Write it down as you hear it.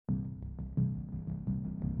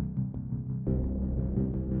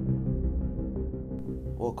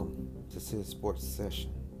Welcome to Sid Sports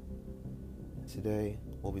Session. Today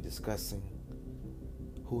we'll be discussing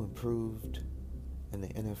who improved in the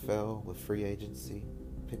NFL with free agency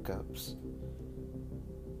pickups.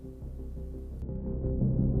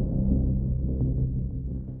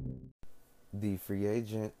 The free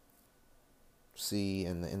agency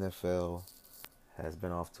in the NFL has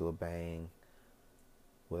been off to a bang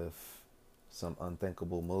with some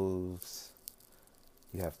unthinkable moves.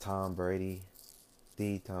 You have Tom Brady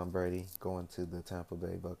going to the Tampa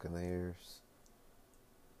Bay Buccaneers,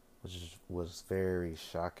 which was very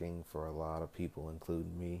shocking for a lot of people,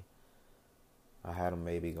 including me. I had him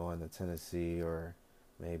maybe going to Tennessee or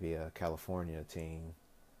maybe a California team,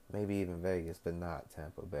 maybe even Vegas, but not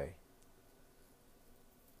Tampa Bay.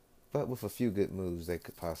 But with a few good moves, they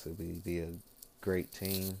could possibly be a great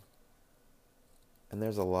team. And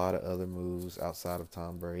there's a lot of other moves outside of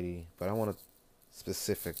Tom Brady, but I want to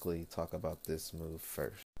specifically talk about this move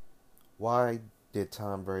first. Why did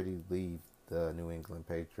Tom Brady leave the New England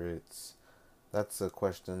Patriots? That's a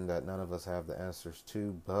question that none of us have the answers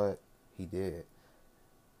to, but he did.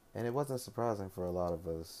 And it wasn't surprising for a lot of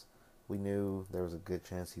us. We knew there was a good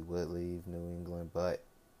chance he would leave New England, but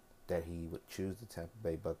that he would choose the Tampa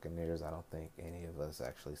Bay Buccaneers, I don't think any of us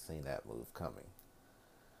actually seen that move coming.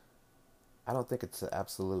 I don't think it's an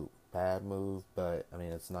absolute bad move, but I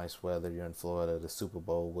mean, it's nice weather. You're in Florida. The Super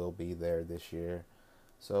Bowl will be there this year.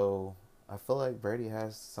 So I feel like Brady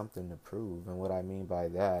has something to prove. And what I mean by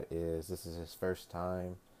that is this is his first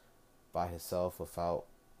time by himself without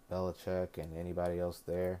Belichick and anybody else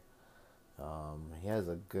there. He has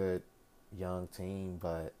a good young team,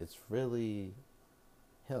 but it's really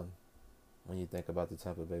him when you think about the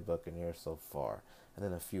Tampa Bay Buccaneers so far. And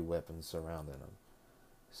then a few weapons surrounding him.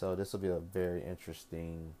 So this will be a very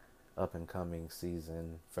interesting up-and-coming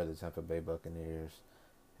season for the Tampa Bay Buccaneers.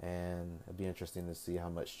 And it'll be interesting to see how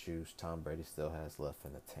much juice Tom Brady still has left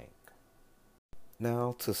in the tank.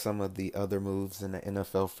 Now to some of the other moves in the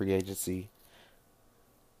NFL free agency.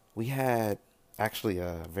 We had actually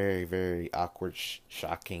a very, very awkward,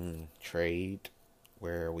 shocking trade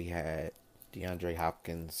where we had DeAndre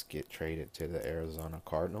Hopkins get traded to the Arizona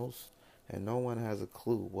Cardinals. And no one has a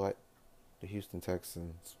clue what the Houston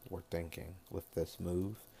Texans were thinking with this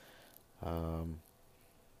move. I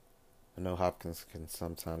know Hopkins can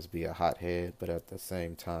sometimes be a hothead, but at the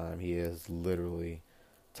same time, he is literally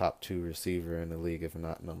top 2 receiver in the league, if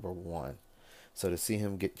not number 1. So to see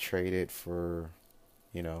him get traded for,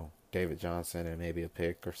 David Johnson and maybe a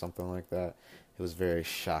pick or something like that, it was very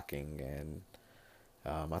shocking. And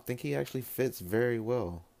I think he actually fits very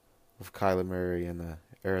well with Kyler Murray and the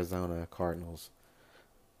Arizona Cardinals.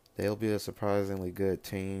 They'll be a surprisingly good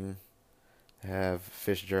team. Have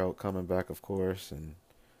Fitzgerald coming back, of course, and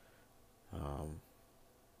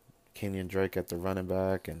Kenyon Drake at the running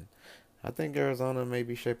back. And I think Arizona may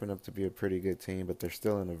be shaping up to be a pretty good team, but they're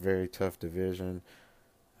still in a very tough division.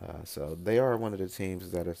 So they are one of the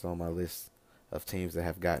teams that is on my list of teams that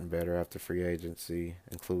have gotten better after free agency,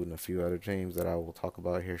 including a few other teams that I will talk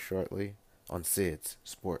about here shortly on Sid's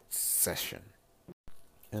Sports Session.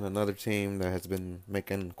 And another team that has been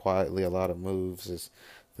making quietly a lot of moves is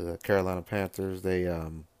the Carolina Panthers. They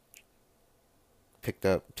picked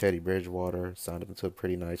up Teddy Bridgewater, signed him to a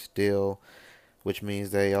pretty nice deal, which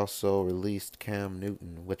means they also released Cam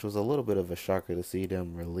Newton, which was a little bit of a shocker to see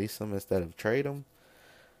them release him instead of trade him.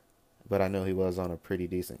 But I know he was on a pretty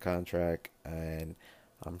decent contract, and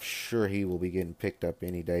I'm sure he will be getting picked up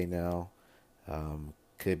any day now.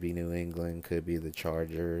 Could be New England, could be the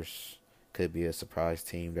Chargers. Could be a surprise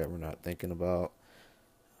team that we're not thinking about.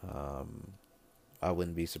 I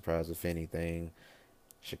wouldn't be surprised if anything.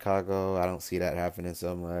 Chicago, I don't see that happening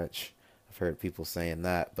so much. I've heard people saying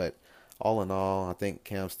that. But all in all, I think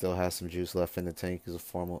Cam still has some juice left in the tank. He's a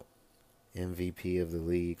former MVP of the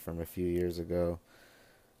league from a few years ago.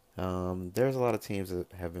 There's a lot of teams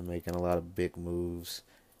that have been making a lot of big moves.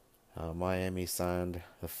 Miami signed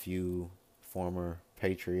a few former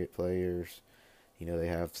Patriot players. They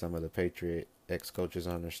have some of the Patriot ex-coaches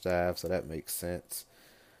on their staff, so that makes sense.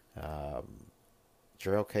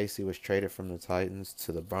 Jurrell Casey was traded from the Titans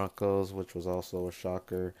to the Broncos, which was also a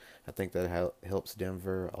shocker. I think that helps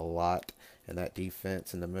Denver a lot in that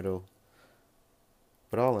defense in the middle.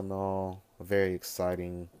 But all in all, a very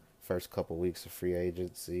exciting first couple weeks of free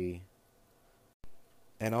agency.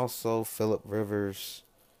 And also, Phillip Rivers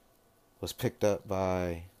was picked up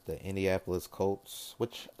by the Indianapolis Colts,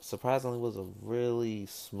 which surprisingly was a really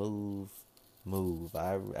smooth move.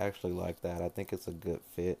 I actually like that. I think it's a good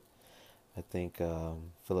fit. I think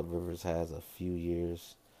Phillip Rivers has a few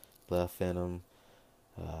years left in him.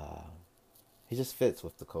 he just fits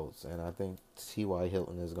with the Colts, and I think T.Y.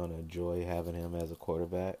 Hilton is going to enjoy having him as a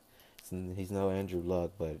quarterback. He's no Andrew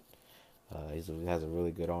Luck, but he has a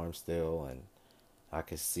really good arm still, and I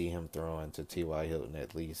could see him throwing to T.Y. Hilton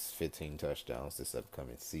at least 15 touchdowns this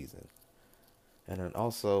upcoming season. And then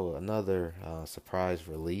also another surprise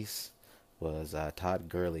release was Todd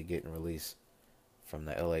Gurley getting released from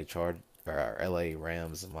the L.A.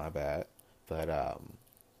 Rams. My bad, but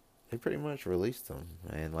they pretty much released him,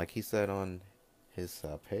 and like he said on his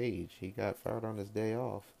page, he got fired on his day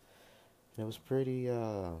off. And it was pretty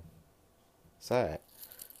sad.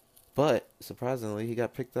 But surprisingly, he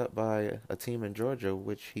got picked up by a team in Georgia,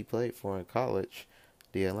 which he played for in college,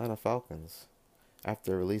 the Atlanta Falcons.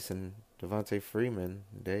 After releasing Devontae Freeman,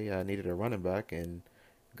 they needed a running back, and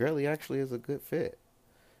Gurley actually is a good fit.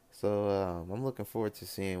 So I'm looking forward to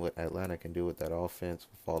seeing what Atlanta can do with that offense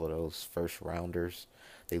with all of those first rounders.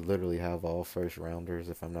 They literally have all first rounders,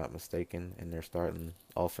 if I'm not mistaken, in their starting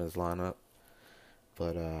offense lineup.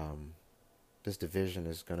 But this division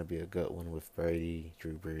is going to be a good one with Brady,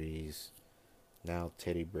 Drew Brees, now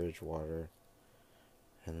Teddy Bridgewater.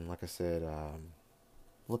 And like I said,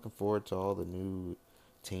 looking forward to all the new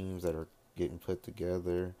teams that are getting put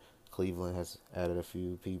together. Cleveland has added a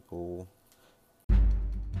few people.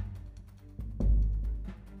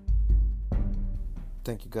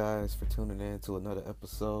 Thank you guys for tuning in to another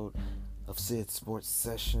episode of Sid Sports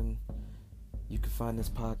Session. You can find this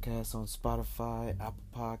podcast on Spotify, Apple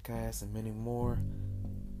Podcasts, and many more.